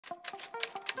What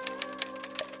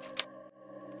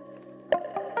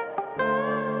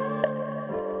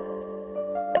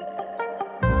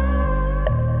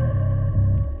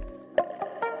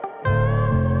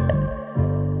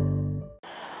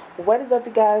is up,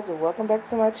 you guys? Welcome back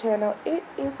to my channel. It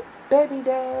is baby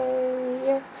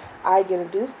day. I get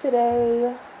induced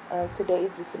today. Today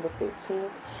is December 15th.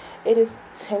 It is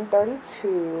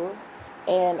 10:32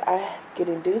 and I get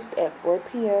induced at 4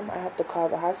 p.m. I have to call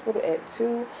the hospital at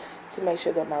 2 to make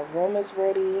sure that my room is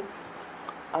ready.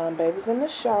 Baby's in the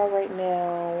shower right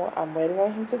now. I'm waiting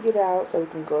on him to get out so we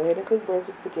can go ahead and cook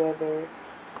breakfast together.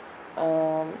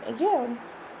 And yeah,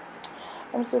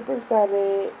 I'm super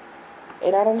excited.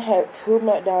 And I done had 2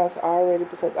 meltdowns already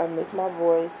because I miss my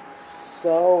voice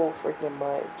so freaking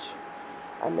much.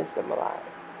 I miss them a lot.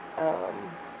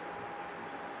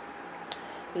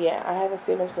 Yeah, I haven't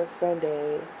seen them since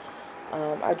Sunday.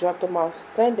 I dropped them off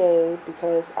Sunday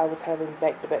because I was having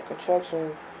back-to-back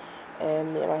contractions.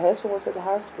 And me and my husband went to the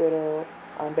hospital.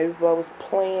 Baby boy was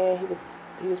playing. He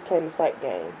was playing the sight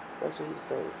game. That's what he was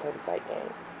doing, playing the sight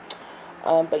game.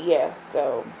 But yeah,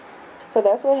 so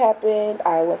that's what happened.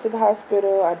 I went to the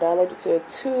hospital. I dilated to a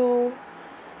 2.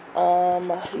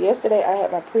 Yesterday I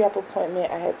had my pre-op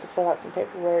appointment. I had to fill out some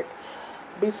paperwork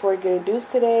before getting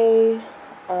induced today.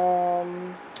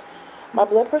 My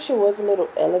blood pressure was a little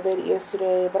elevated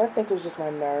yesterday, but I think it was just my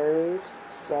nerves.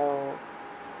 So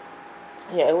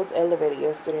yeah, it was elevated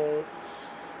yesterday.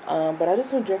 But I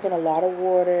just been drinking a lot of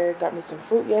water. Got me some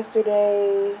fruit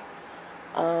yesterday.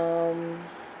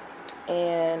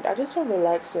 And I just been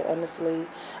relaxing, honestly.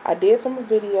 I did film a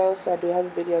video, so I do have a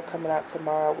video coming out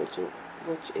tomorrow, which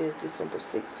is December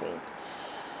 16th.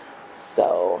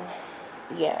 So,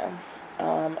 yeah.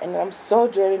 And I'm so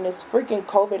dreading this freaking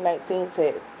COVID-19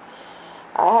 test.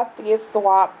 I have to get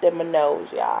swabbed in my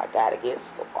nose, y'all. I gotta get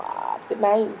swabbed, and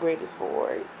I ain't ready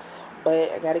for it.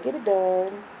 But I gotta get it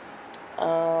done.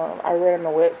 I read on the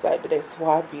website that they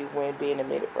swab you when being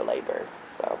admitted for labor.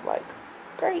 So I'm like,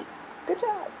 great. Good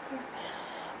job.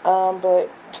 But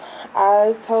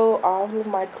I told all of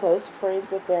my close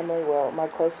friends and family, well, my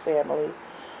close family,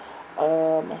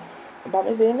 about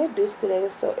me being induced today,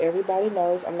 so everybody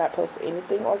knows. I'm not posting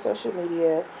anything on social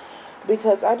media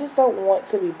because I just don't want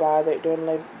to be bothered during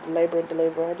labor and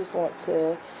delivery. I just want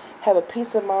to have a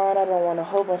peace of mind. I don't want a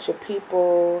whole bunch of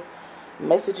people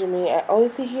messaging me, oh,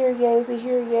 is he here yet? Is he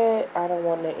here yet? I don't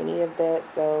want any of that.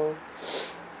 So,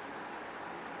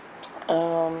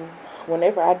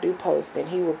 whenever I do post, then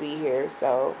he will be here.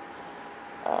 So,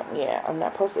 yeah, I'm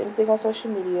not posting anything on social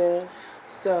media.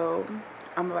 So,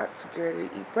 I'm about to get ready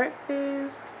to eat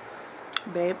breakfast.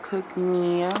 Babe cooked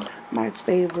me my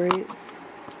favorite,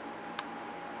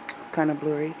 kind of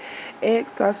blurry, egg,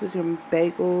 sausage, and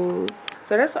bagels.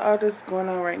 So that's all that's going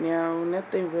on right now.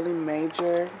 Nothing really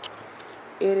major.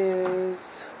 It is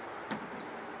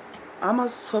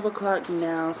almost 12 o'clock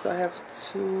now, so I have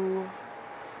 2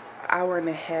 hour and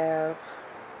a half.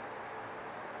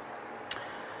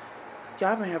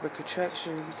 Y'all been having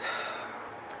contractions.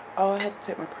 Oh, I have to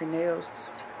take my prenatals.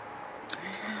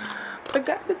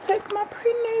 Forgot to take my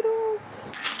prenatals.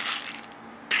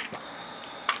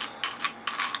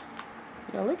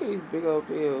 Y'all, look at these big old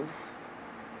pills.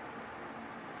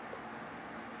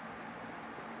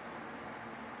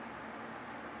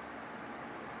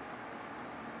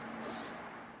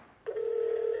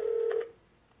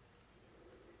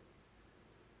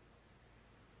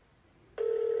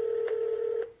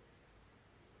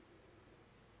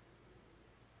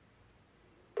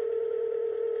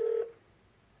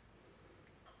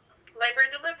 Labor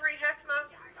and delivery, Hesma.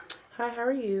 Hi, how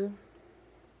are you?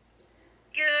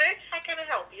 Good. How can I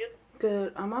help you?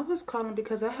 Good. I was calling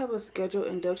because I have a scheduled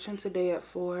induction today at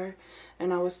 4,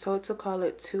 and I was told to call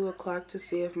at 2 o'clock to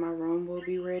see if my room will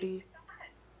be ready.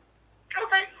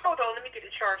 Okay, hold on. Let me get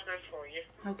the charge nurse for you.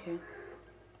 Okay.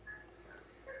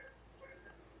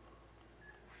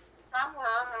 I'm well.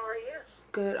 How are you?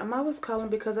 Good. I was calling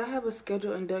because I have a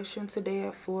scheduled induction today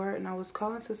at 4, and I was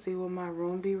calling to see will my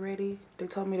room be ready. They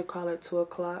told me to call at 2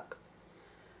 o'clock.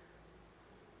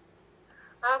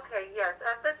 Okay, yes.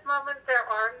 At this moment, there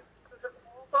aren't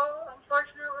available,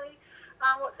 unfortunately.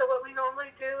 So what we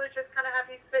normally do is just kind of have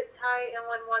you sit tight, and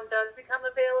when one does become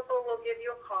available, we'll give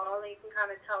you a call, and you can kind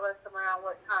of tell us around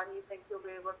what time you think you'll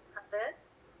be able to come in.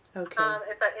 Okay.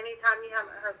 If at any time you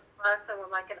haven't heard from us and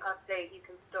would like an update, you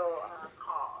can still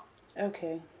call.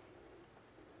 Okay.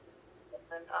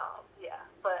 And, yeah.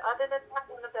 But other than that,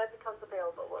 when that becomes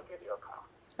available, we'll give you a call.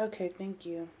 Okay, thank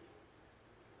you.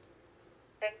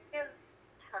 Thank you.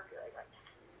 Talk to you later.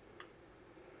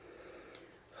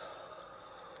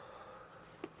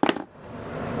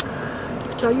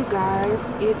 So you guys,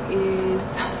 it is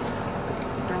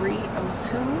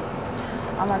 3:02.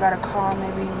 I got a call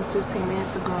maybe 15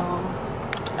 minutes ago.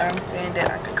 Saying that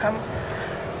I could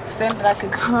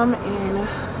come and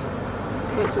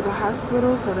head to the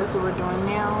hospital. So that's what we're doing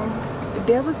now. The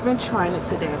devil's been trying it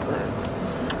today, but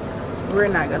we're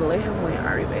not gonna let him win,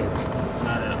 are we, baby?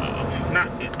 Not at all.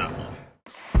 Not at all.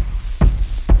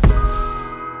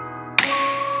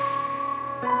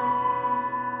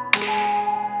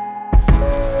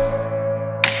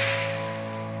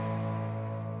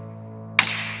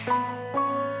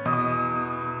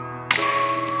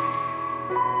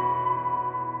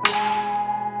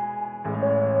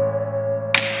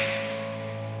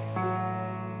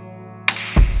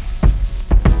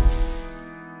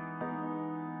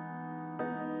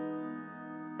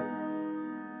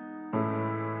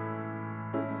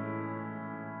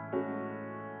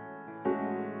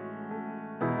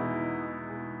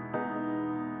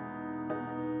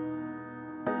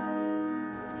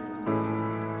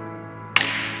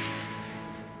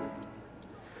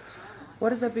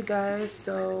 What is up, you guys?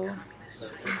 So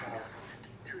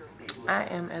I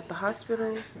am at the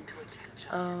hospital.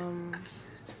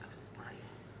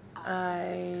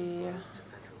 I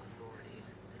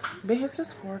been here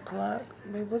since 4 o'clock.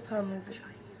 Babe, what time is it?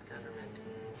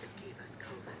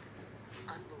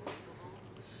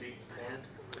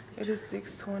 It is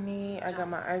 6:20. I got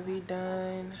my IV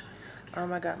done.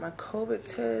 I got my COVID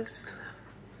test.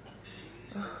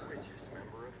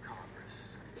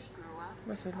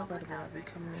 I said nobody gonna be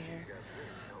coming in here.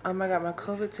 I got my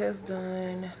COVID test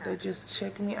done. They just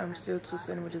checked me. I'm still 2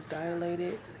 centimeters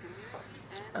dilated.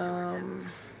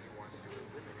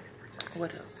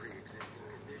 What else?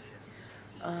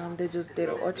 They just did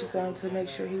an ultrasound to make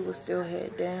sure he was still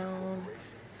head down.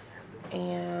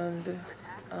 And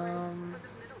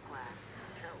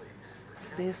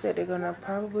they said they're gonna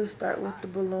probably start with the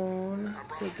balloon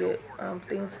to get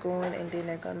things going, and then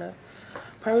they're gonna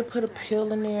probably put a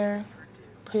pill in there.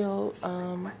 So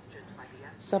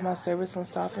my cervix can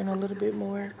soften a little bit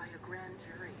more.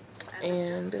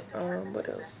 And what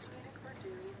else?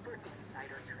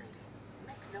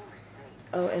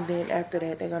 Oh, and then after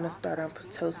that, they're gonna start on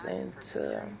Pitocin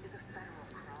to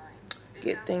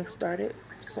get things started.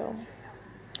 So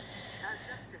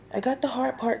I got the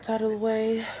hard parts out of the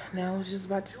way. Now we're just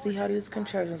about to see how these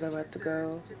contractions are about to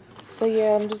go. So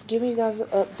yeah, I'm just giving you guys an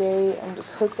update. I'm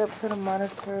just hooked up to the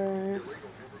monitors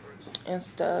and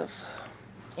stuff.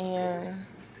 And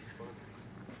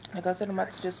like I said, I'm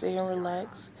about to just sit here and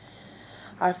relax.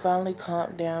 I finally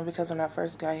calmed down because when I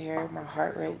first got here, my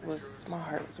heart was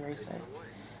racing.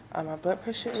 My blood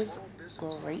pressure is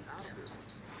great.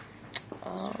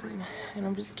 And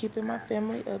I'm just keeping my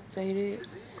family updated.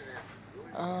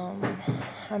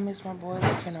 I miss my boys.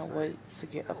 I cannot wait to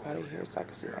get up out of here so I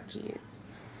can see my kids.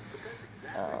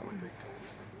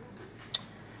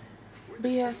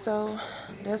 But yeah, so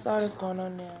that's all that's going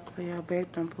on now. So y'all,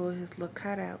 babe done pull his little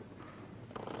cutout.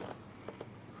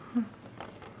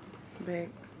 Babe.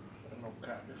 No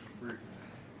cotton, it's a brick.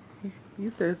 You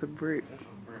said it's a brick. It's a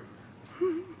brick.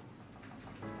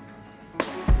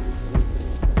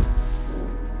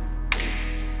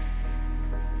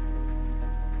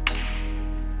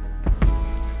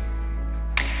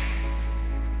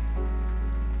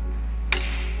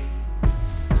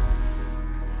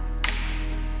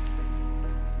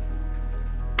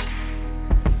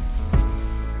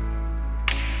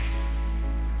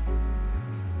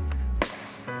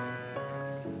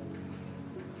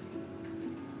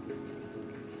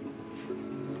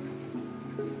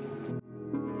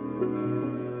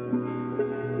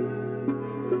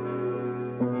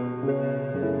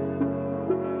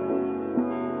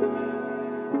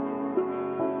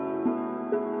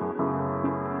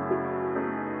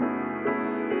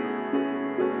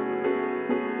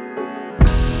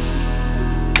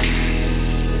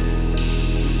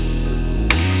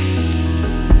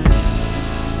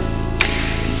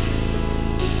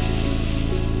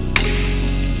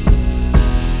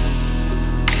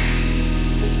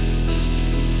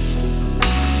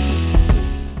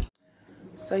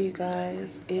 So you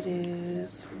guys, it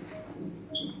is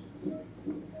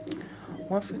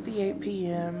 1:58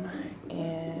 p.m.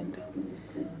 and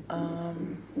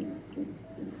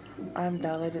I'm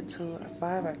dilated to a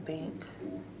 5, I think.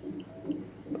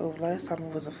 Oh, last time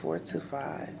it was a 4 to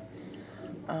 5.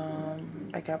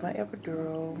 I got my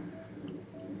epidural,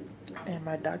 and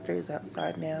my doctor is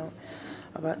outside now,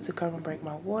 about to come and break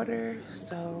my water.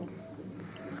 So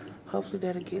hopefully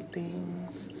that'll get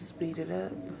things speeded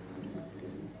up.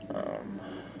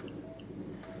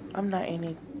 I'm not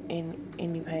in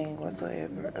any pain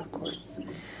whatsoever, of course.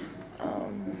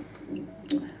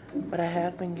 but I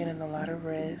have been getting a lot of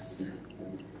rest.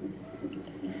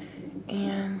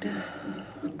 And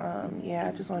yeah,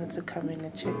 I just wanted to come in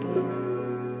and check in.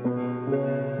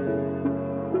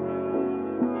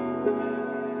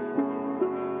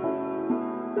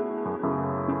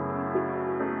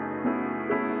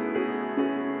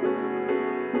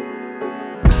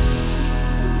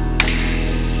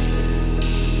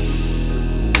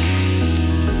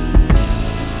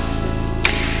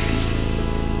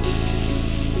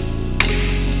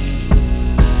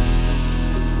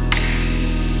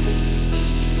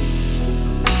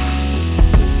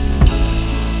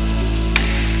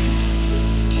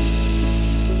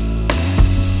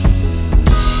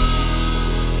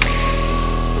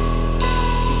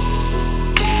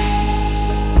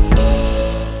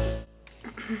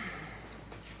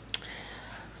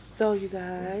 So you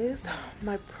guys,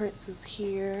 my prince is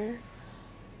here.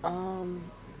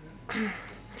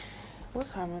 What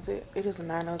time is it? It is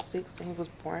 9:06 and he was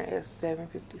born at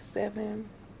 7:57.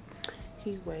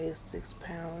 He weighs 6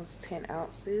 pounds 10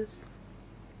 ounces.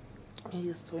 He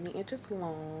is 20 inches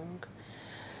long.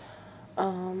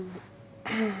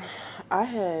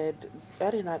 I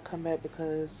did not come back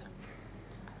because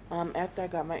after I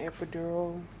got my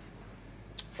epidural,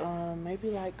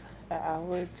 maybe like an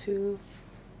hour or two,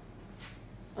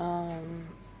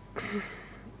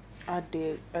 I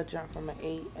did a jump from an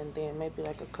 8, and then maybe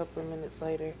like a couple of minutes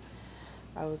later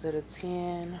I was at a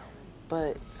 10,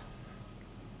 but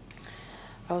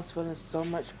I was feeling so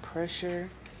much pressure.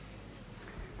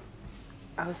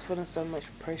 And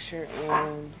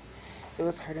it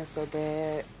was hurting so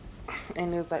bad,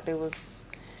 and it was like they was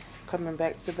coming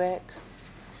back to back.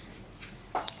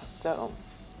 So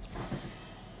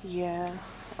yeah,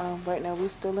 right now we're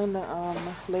still in the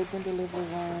labor and delivery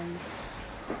room.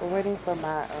 We're waiting for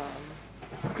my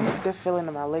the feeling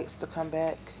of my legs to come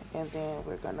back, and then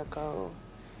we're gonna go.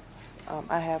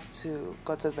 I have to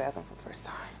go to the bathroom for the first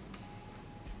time.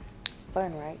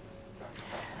 Fun, right?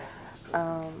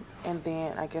 And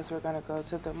then I guess we're gonna go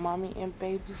to the mommy and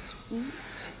baby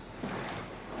suite.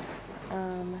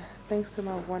 Thanks to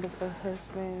my wonderful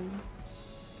husband.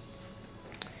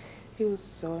 He was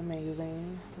so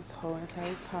amazing this whole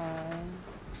entire time.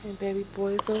 And baby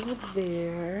boy is over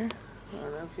there. I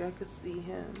don't know if y'all can see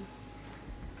him.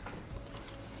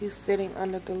 He's sitting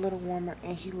under the little warmer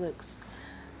and he looks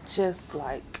just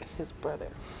like his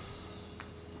brother.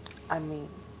 I mean,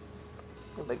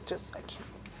 he looked just like him.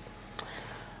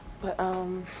 But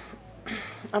I'm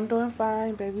doing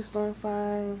fine, baby's doing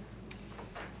fine.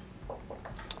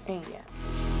 And yeah.